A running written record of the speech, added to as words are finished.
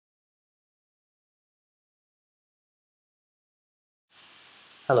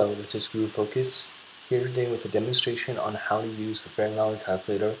Hello, this is Guru Focus, here today with a demonstration on how to use the fair value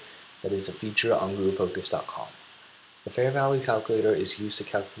calculator that is a feature on GuruFocus.com. The fair value calculator is used to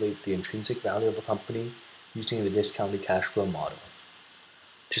calculate the intrinsic value of a company using the discounted cash flow model.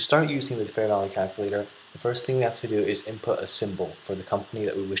 To start using the fair value calculator, the first thing we have to do is input a symbol for the company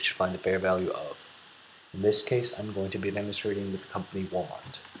that we wish to find the fair value of. In this case, I'm going to be demonstrating with the company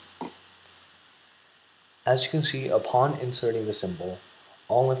Walmart. As you can see, upon inserting the symbol,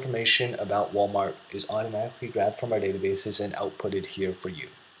 all information about Walmart is automatically grabbed from our databases and outputted here for you.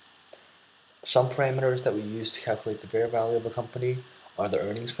 Some parameters that we use to calculate the fair value of a company are the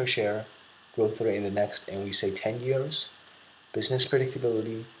earnings per share, growth rate in the next, and we say 10 years, business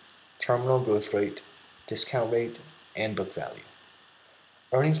predictability, terminal growth rate, discount rate, and book value.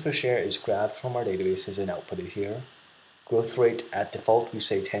 Earnings per share is grabbed from our databases and outputted here. Growth rate at default we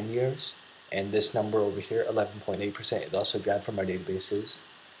say 10 years. And this number over here, 11.8%, is also grabbed from our databases.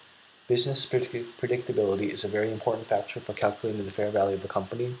 Business predictability is a very important factor for calculating the fair value of a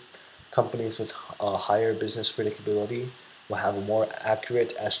company. Companies with a higher business predictability will have a more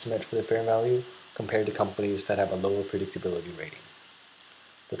accurate estimate for the fair value compared to companies that have a lower predictability rating.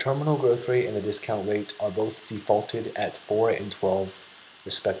 The terminal growth rate and the discount rate are both defaulted at 4 and 12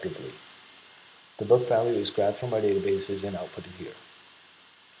 respectively. The book value is grabbed from our databases and outputted here.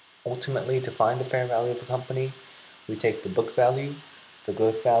 Ultimately, to find the fair value of a company, we take the book value, the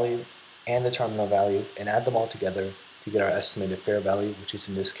growth value, and the terminal value and add them all together to get our estimated fair value, which is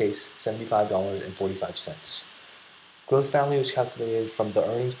in this case $75.45. Growth value is calculated from the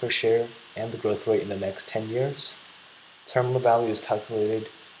earnings per share and the growth rate in the next 10 years. Terminal value is calculated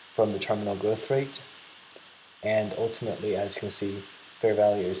from the terminal growth rate, and ultimately, as you can see, fair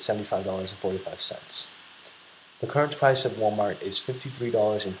value is $75.45. The current price of Walmart is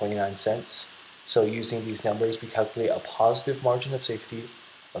 $53.29, so using these numbers we calculate a positive margin of safety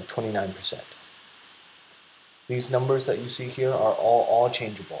of 29%. These numbers that you see here are all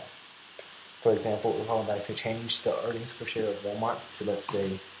changeable. For example, if I would like to change the earnings per share of Walmart to, let's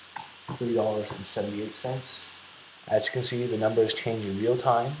say, $3.78, as you can see, the numbers change in real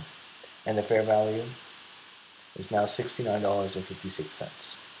time, and the fair value is now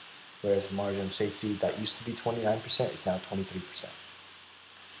 $69.56. Whereas the margin of safety that used to be 29% is now 23%.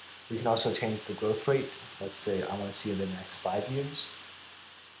 We can also change the growth rate. Let's say I want to see in the next 5 years.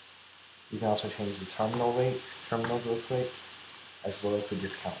 We can also change the terminal growth rate, as well as the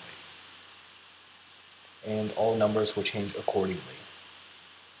discount rate. And all numbers will change accordingly.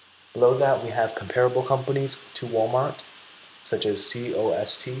 Below that, we have comparable companies to Walmart, such as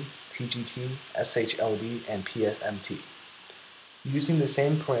COST, TGT, SHLD, and PSMT. Using the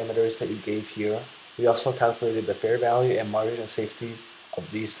same parameters that you gave here, we also calculated the fair value and margin of safety of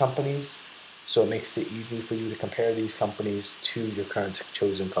these companies, so it makes it easy for you to compare these companies to your current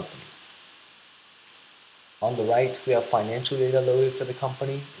chosen company. On the right, we have financial data loaded for the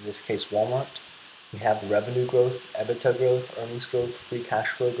company, in this case Walmart. We have the revenue growth, EBITDA growth, earnings growth, free cash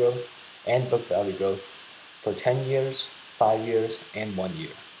flow growth, and book value growth for 10 years, 5 years, and 1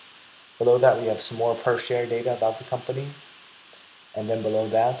 year. Below that, we have some more per share data about the company. And then below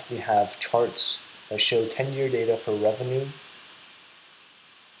that, we have charts that show 10-year data for revenue,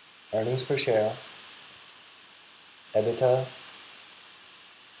 earnings per share, EBITDA,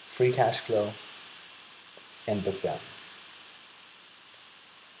 free cash flow, and book value.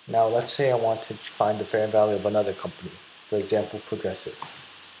 Now let's say I want to find the fair value of another company, for example, Progressive,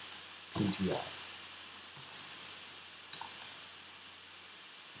 PGI.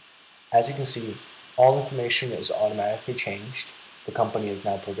 As you can see, all information is automatically changed. The company is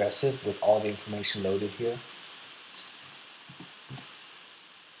now Progressive with all the information loaded here.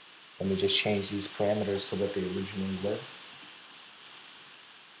 Let me just change these parameters to what they originally were.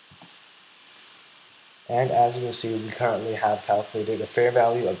 And as you can see, we currently have calculated a fair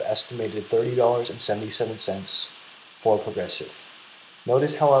value of estimated $30.77 for Progressive.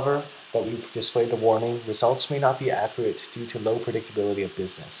 Notice, however, that we displayed the warning, results may not be accurate due to low predictability of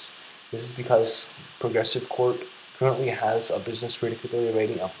business. This is because Progressive Corp currently has a business predictability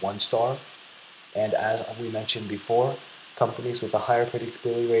rating of 1 star, and as we mentioned before, companies with a higher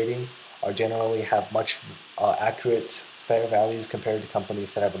predictability rating are generally have much accurate fair values compared to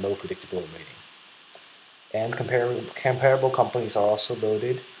companies that have a low predictability rating. And comparable companies are also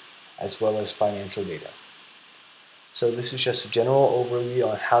loaded, as well as financial data. So this is just a general overview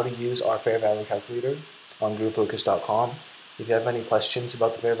on how to use our fair value calculator on GuruFocus.com. If you have any questions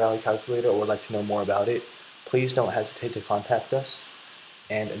about the fair value calculator or would like to know more about it, please don't hesitate to contact us.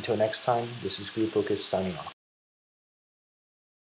 And until next time, this is Guru Focus signing off.